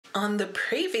On the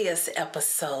previous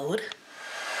episode,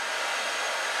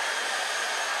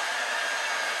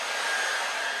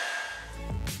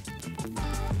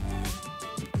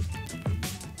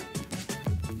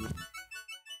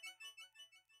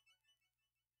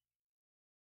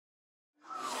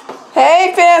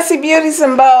 hey, fancy beauties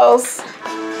and bows.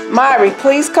 Mari,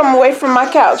 please come away from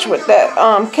my couch with that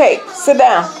cake. Sit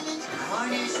down.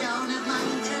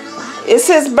 It's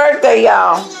his birthday,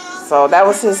 y'all. So that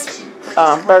was his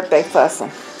birthday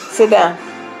fussing. Sit down.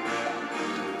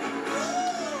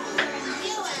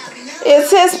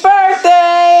 It's his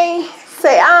birthday.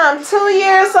 Say, I'm 2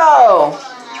 years old.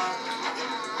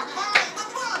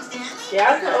 Yeah,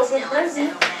 I can open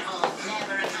present.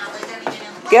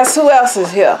 Guess who else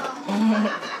is here?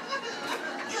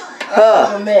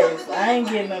 Her. A mess. I ain't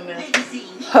getting no mess.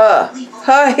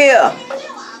 Her here.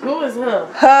 Who is her?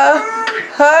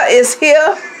 Her is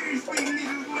here.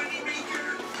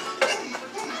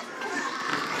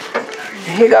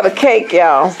 Here got a cake,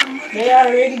 y'all. They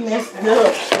already messed it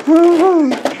up.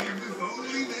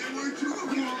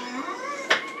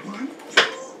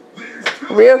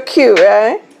 Real cute,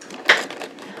 right?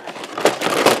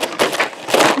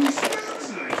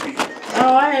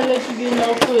 Oh, I ain't let you get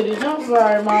no footage. I'm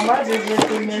sorry, Mom. I just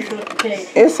let you mess up the cake.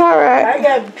 It's alright. I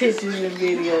got pictures and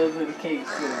videos of the cake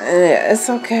too. Yeah, it's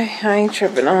okay. I ain't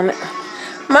tripping on it.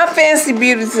 My fancy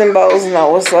beauties and bows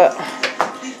know what's up.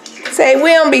 Say, we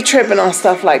don't be tripping on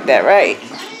stuff like that, right?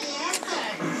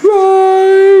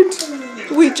 Right.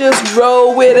 We just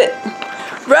roll with it.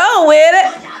 Roll with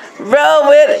it. Roll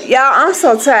with it. Y'all, I'm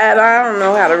so tired. I don't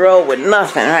know how to roll with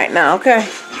nothing right now, okay?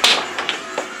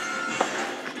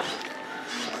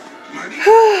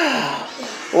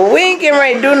 Well, we ain't getting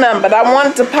ready to do nothing, but I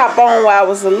wanted to pop on while I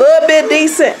was a little bit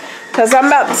decent, because I'm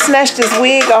about to snatch this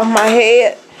wig off my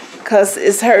head, because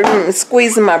it's hurting, it's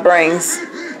squeezing my brains.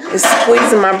 It's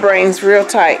squeezing my brains real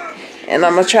tight, and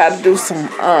I'm going to try to do some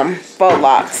faux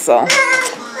locks, so.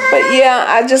 But yeah,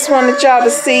 I just wanted y'all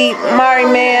to see Mari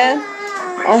Man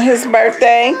on his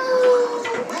birthday.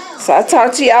 So I'll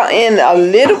talk to y'all in a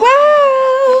little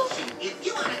while.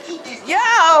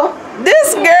 Yo,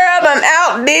 this girl done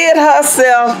outdid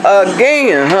herself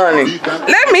again, honey.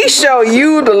 Let me show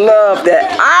you the love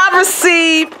that I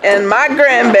received and my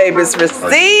grandbabies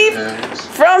received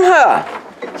from her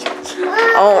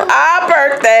on our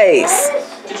birthdays.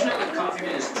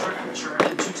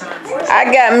 I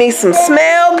got me some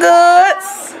smell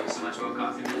goods.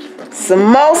 Some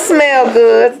more smell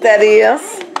goods, that is.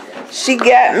 She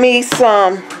got me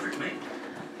some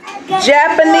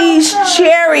Japanese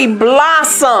cherry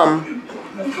blossom.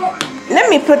 Let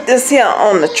me put this here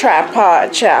on the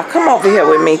tripod, child. Come over here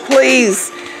with me,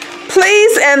 please.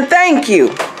 Please and thank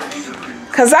you.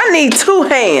 Because I need 2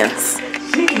 hands.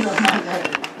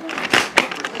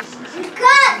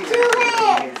 Got 2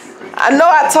 hands. I know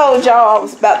I told y'all I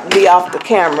was about to be off the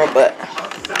camera, but...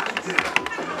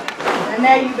 And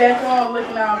now you back on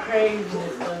looking all crazy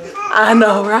and stuff. I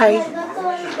know, right?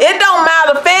 It don't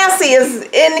matter. Fancy is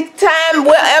anytime,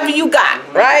 wherever you got,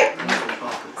 right?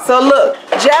 So look,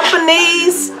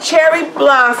 Japanese cherry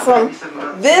blossom.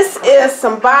 This is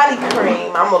some body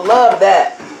cream. I'm gonna love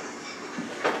that.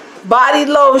 Body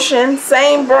lotion,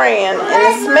 same brand, and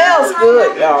it smells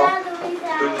good, y'all.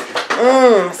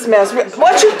 Smells good.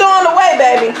 What you throwing away,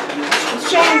 baby?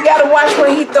 Shane, you gotta watch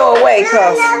what he throw away,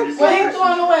 cause What are you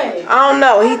throwing away? I don't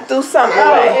know. He threw something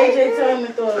away. AJ told me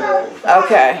to throw it away.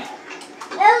 Okay.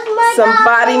 Some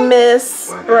body mist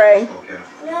spray.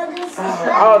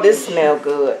 Oh, this smell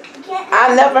good.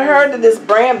 I never heard of this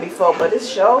brand before, but it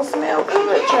sure smell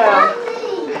good, child.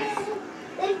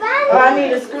 Oh, I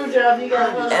need a screwdriver. You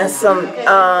got And some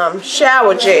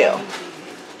shower gel.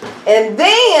 And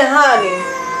then, honey.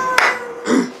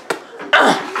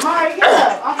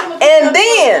 And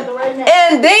then,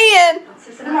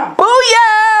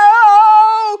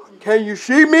 booyah! Can you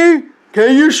see me?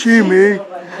 Can you see me?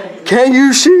 Can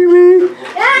you see me?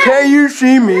 Can you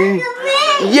see me?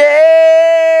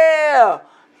 Yeah!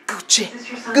 Gucci,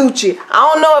 Gucci. I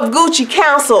don't know if Gucci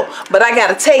canceled, but I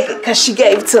gotta take it because she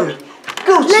gave it to me.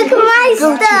 Gucci. Look at my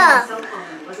stuff.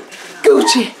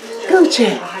 Gucci,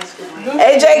 Gucci.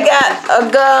 AJ got a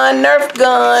gun, Nerf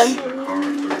gun.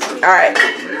 All right,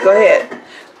 go ahead.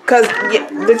 Cause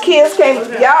the kids can't,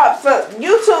 y'all, so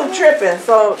YouTube tripping,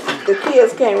 so the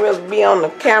kids can't really be on the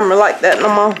camera like that no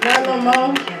more. Not no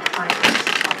more.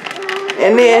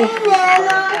 And then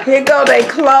here go they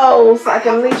clothes. I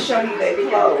can at least show you their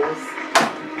clothes.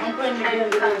 I'm putting together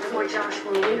this.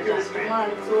 It's just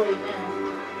demonic toy now.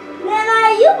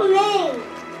 Nana, you mean?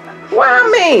 What I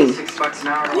mean? $6 an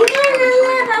hour. You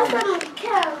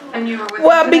and you were with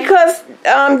Well, because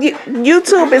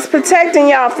YouTube is protecting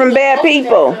y'all from bad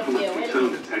people.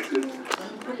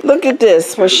 Look at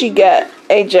this, what she got,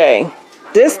 AJ.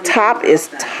 This top is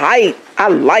tight. I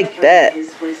like that.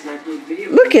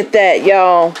 Look at that,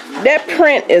 y'all. That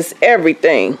print is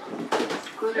everything.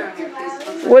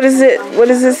 What is it? What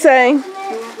does it say?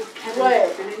 What?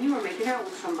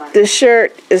 The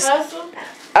shirt is...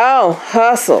 Oh,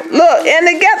 hustle. Look, and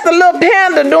they got the little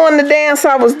panda doing the dance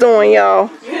I was doing, y'all.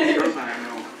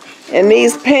 And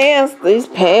these pants is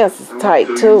tight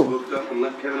too.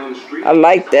 I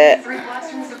like that.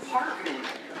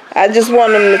 I just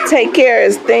want him to take care of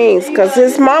his things because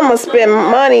his mama spent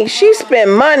money. She spent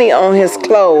money on his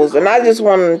clothes, and I just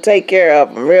want him to take care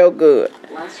of them real good.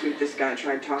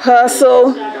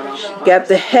 Hustle. Got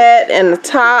the hat and the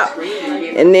top,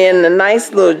 and then the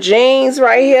nice little jeans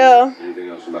right here.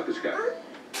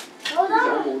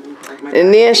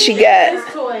 And then she got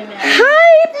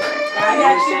hype.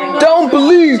 Don't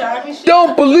believe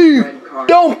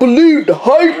the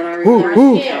hype.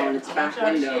 Woo.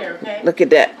 Look at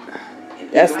that.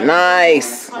 That's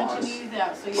nice.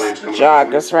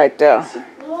 Joggers right there.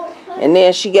 And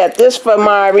then she got this for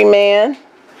Mari, man.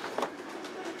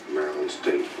 Maryland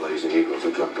State Blazing Eagles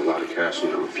and dropped a lot of cash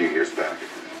in them a few years back.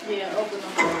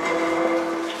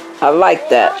 I like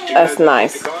that. That's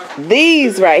nice.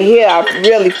 These right here I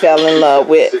really fell in love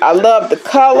with. I love the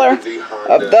color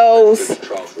of those.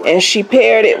 And she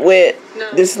paired it with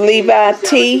this Levi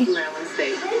tee.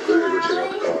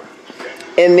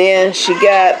 And then she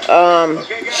got them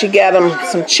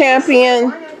some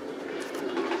champion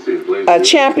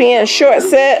short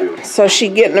set. So she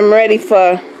getting them ready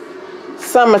for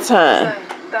summertime.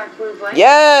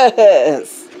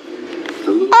 Yes.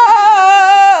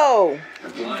 Oh!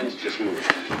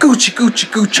 Gucci.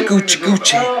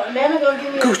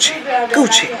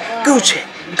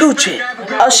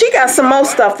 Oh, she got some more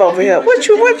stuff over here. What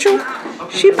you?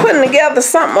 She putting together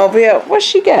something over here. What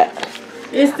she got?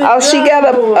 Oh, she got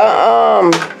a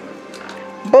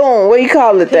boom. What do you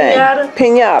call it thing?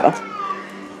 Piñata.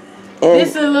 And This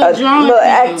is a little drawing little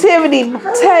thing. activity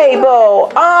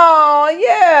table. Oh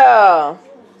yeah.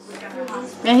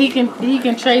 And he can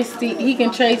trace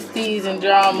these and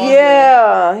draw them on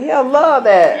Yeah, he'll love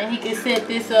that. And he can set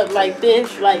this up like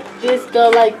this go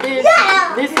like this.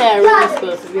 This how really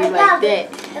supposed to be like that.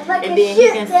 And then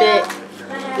he can set,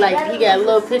 like, he got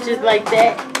little pictures like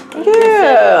that.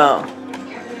 Yeah.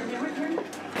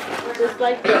 Just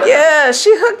like that. Yeah,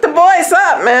 she hooked the boys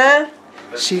up, man.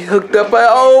 She hooked up her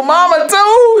old mama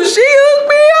too. She hooked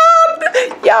me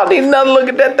up. Y'all need another look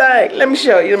at that thing. Let me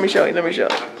show you. Look.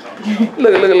 I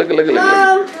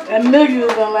knew you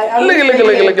was gonna like.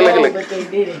 Look. But they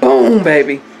did it. Boom,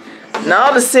 baby.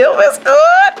 No, the silver's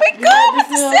good. We good with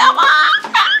the silver.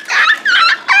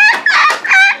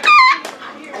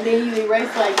 And then you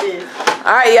erase like this.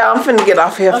 All right, y'all. I'm finna get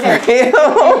off here for real.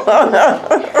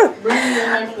 Bring your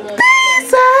next one.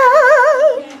 Peace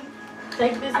out.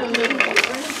 Take this one with you.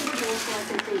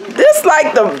 This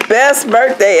like the best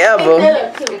birthday ever.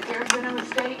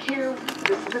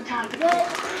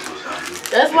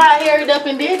 That's why I hurried up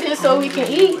and did this so we can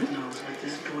eat.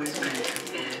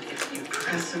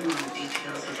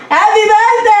 Happy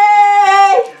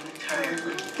birthday!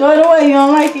 Throw it away, you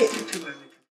don't like it.